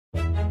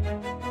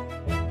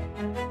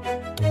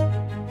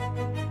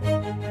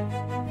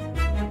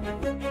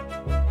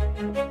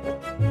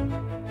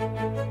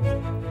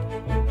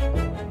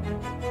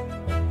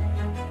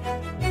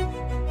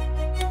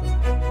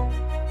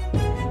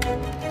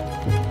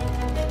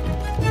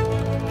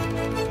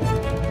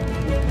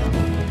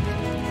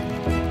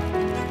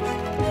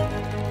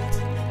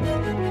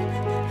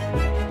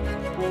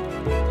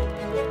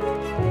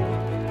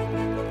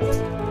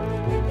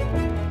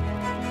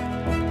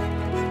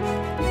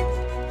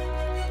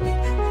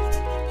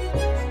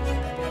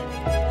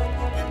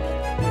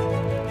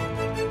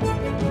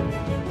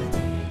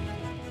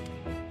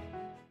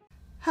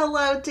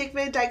Hello, Dick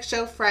Van Dyke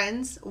Show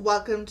friends.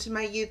 Welcome to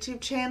my YouTube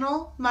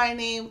channel. My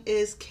name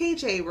is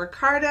KJ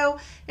Ricardo,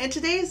 and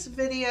today's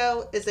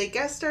video is a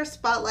guest star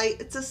spotlight.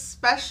 It's a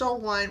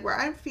special one where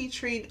I'm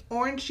featuring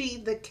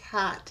Orangey the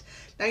cat.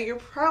 Now you're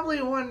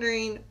probably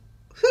wondering,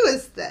 who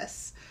is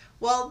this?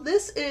 Well,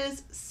 this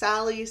is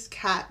Sally's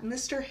cat,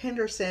 Mr.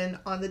 Henderson,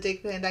 on the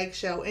Dick Van Dyke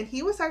Show, and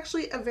he was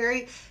actually a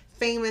very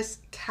famous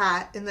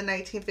cat in the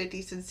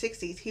 1950s and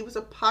 60s. He was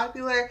a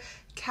popular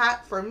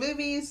cat for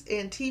movies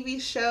and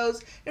TV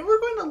shows, and we're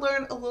going to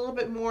learn a little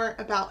bit more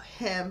about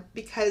him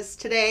because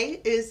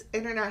today is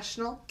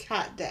International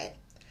Cat Day.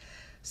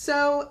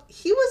 So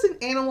he was an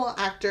animal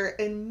actor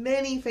in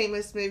many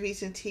famous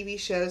movies and TV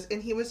shows,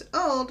 and he was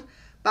owned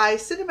by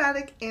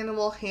cinematic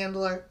animal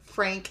handler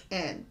Frank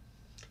N.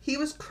 He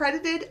was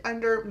credited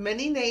under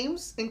many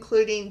names,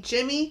 including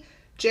Jimmy,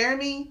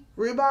 Jeremy,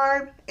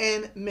 Rhubarb,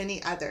 and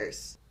many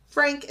others.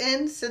 Frank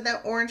N. said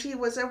that Orangey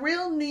was a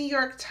real New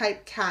York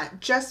type cat,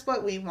 just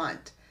what we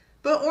want.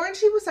 But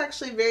Orangey was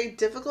actually very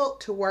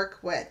difficult to work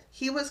with.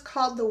 He was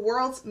called the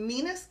world's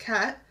meanest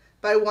cat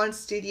by one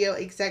studio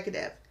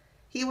executive.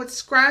 He would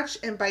scratch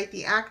and bite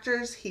the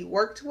actors he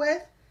worked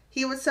with.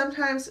 He would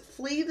sometimes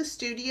flee the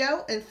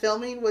studio and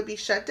filming would be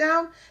shut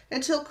down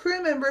until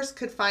crew members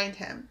could find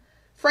him.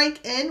 Frank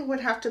N.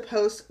 would have to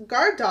post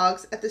guard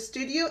dogs at the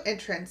studio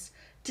entrance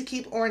to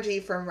keep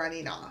Orangey from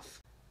running off.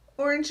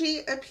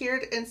 Orangey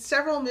appeared in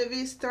several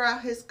movies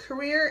throughout his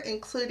career,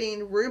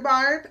 including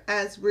Rhubarb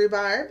as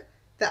Rhubarb,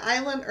 The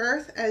Island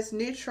Earth as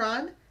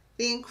Neutron,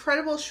 The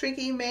Incredible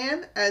Shrinking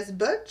Man as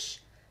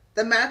Butch,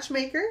 The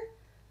Matchmaker,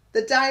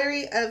 The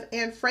Diary of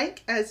Anne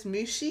Frank as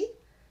Mushy,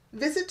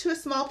 Visit to a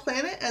Small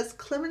Planet as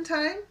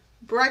Clementine,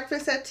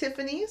 Breakfast at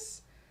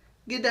Tiffany's,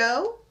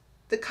 Godot,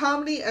 The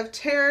Comedy of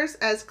Terrors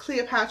as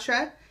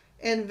Cleopatra,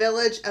 and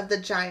Village of the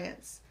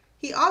Giants.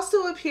 He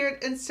also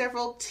appeared in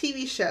several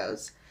TV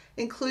shows,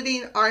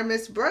 including Our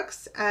Miss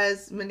Brooks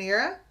as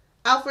Manera,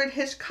 Alfred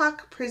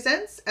Hitchcock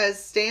Presents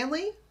as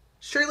Stanley,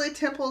 Shirley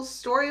Temple's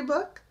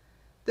Storybook,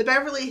 The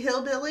Beverly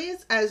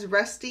Hillbillies as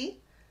Rusty,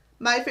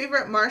 My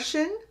Favorite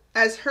Martian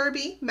as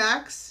Herbie,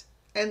 Max,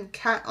 and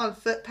Cat on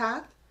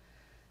Footpath,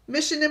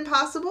 Mission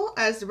Impossible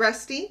as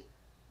Rusty,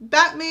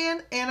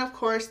 Batman, and of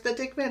course The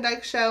Dick Van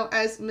Dyke Show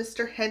as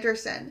Mr.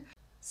 Henderson.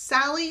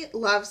 Sally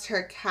loves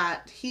her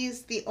cat.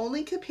 He's the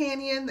only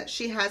companion that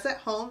she has at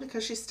home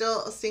because she's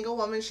still a single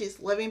woman. She's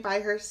living by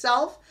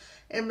herself,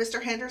 and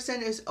Mr.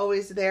 Henderson is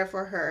always there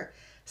for her.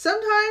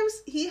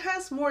 Sometimes he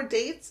has more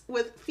dates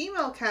with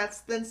female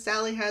cats than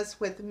Sally has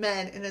with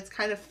men, and it's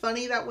kind of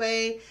funny that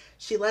way.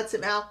 She lets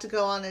him out to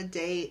go on a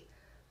date,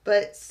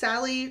 but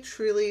Sally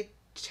truly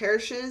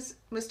cherishes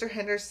Mr.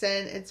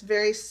 Henderson. It's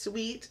very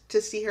sweet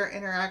to see her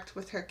interact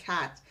with her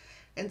cat.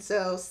 And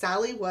so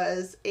Sally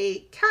was a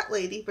cat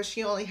lady, but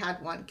she only had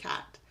one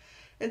cat.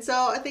 And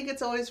so I think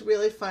it's always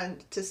really fun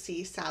to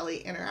see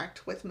Sally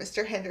interact with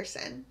Mr.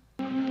 Henderson.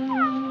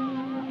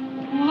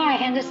 Hi,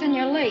 Henderson,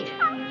 you're late.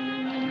 Oh,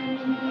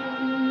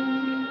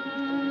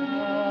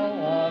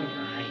 all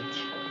right.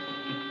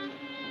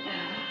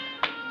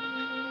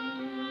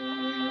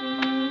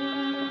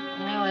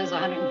 Well, there's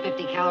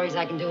 150 calories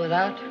I can do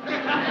without.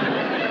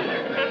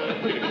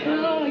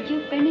 Oh, did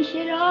you finish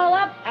it all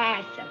up?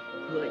 That's a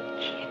good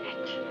kid.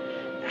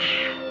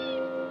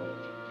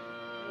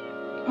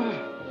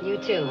 You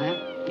too, huh?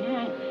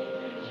 Yeah.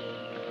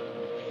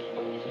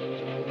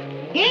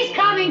 He's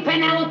coming,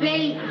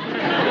 Penelope!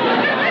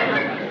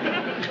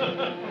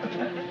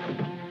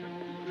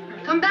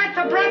 Come back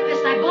for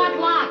breakfast. I bought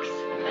locks.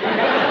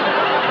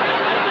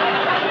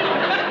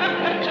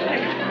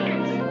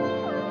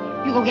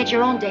 You go get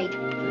your own date.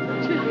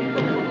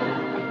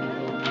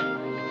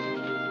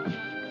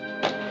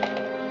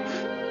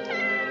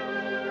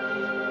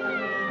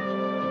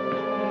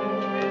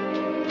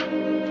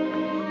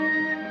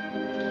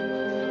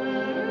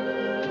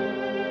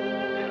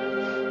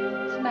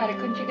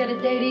 Couldn't you get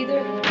a date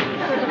either?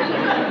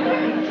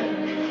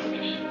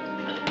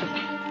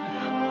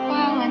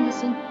 Well,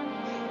 Henderson,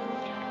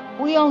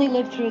 we only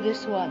lived through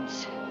this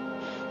once.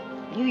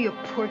 You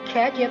poor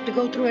cat, you have to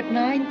go through it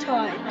 9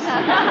 times.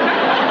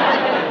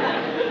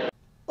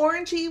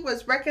 Orangey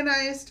was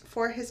recognized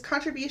for his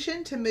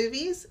contribution to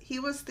movies. He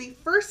was the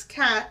first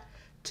cat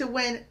to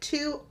win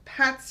 2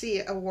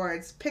 Patsy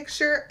Awards,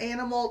 Picture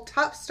Animal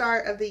Top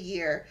Star of the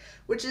Year,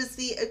 which is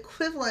the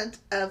equivalent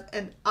of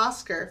an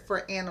Oscar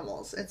for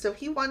animals. And so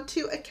he won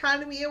 2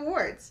 Academy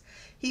Awards.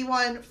 He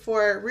won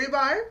for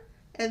Rhubarb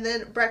and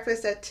then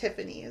Breakfast at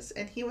Tiffany's.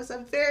 And he was a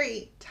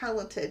very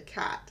talented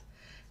cat.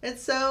 And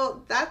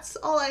so that's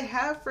all I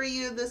have for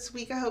you this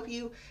week. I hope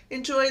you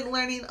enjoyed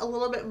learning a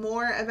little bit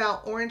more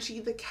about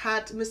Orangey the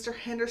cat, Mr.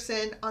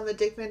 Henderson, on the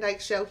Dick Van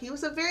Dyke Show. He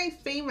was a very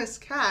famous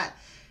cat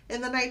in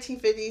the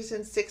 1950s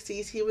and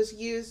 60s. He was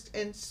used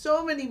in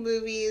so many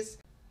movies.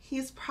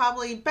 He's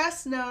probably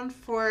best known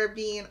for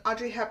being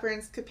Audrey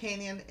Hepburn's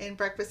companion in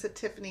Breakfast at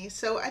Tiffany's.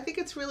 So I think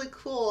it's really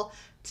cool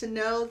to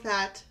know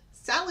that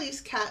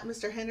Sally's cat,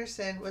 Mr.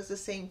 Henderson, was the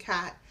same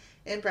cat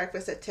in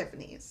Breakfast at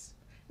Tiffany's.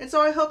 And so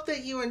I hope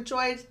that you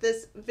enjoyed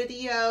this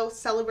video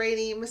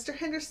celebrating Mr.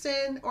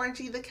 Henderson,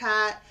 Orangey the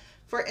cat,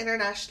 for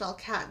International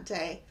Cat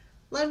Day.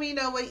 Let me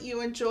know what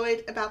you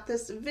enjoyed about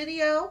this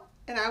video,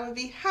 and I would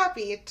be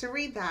happy to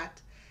read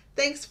that.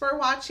 Thanks for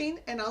watching,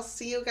 and I'll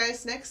see you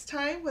guys next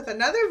time with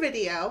another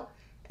video.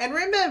 And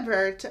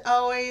remember to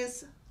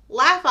always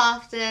laugh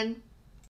often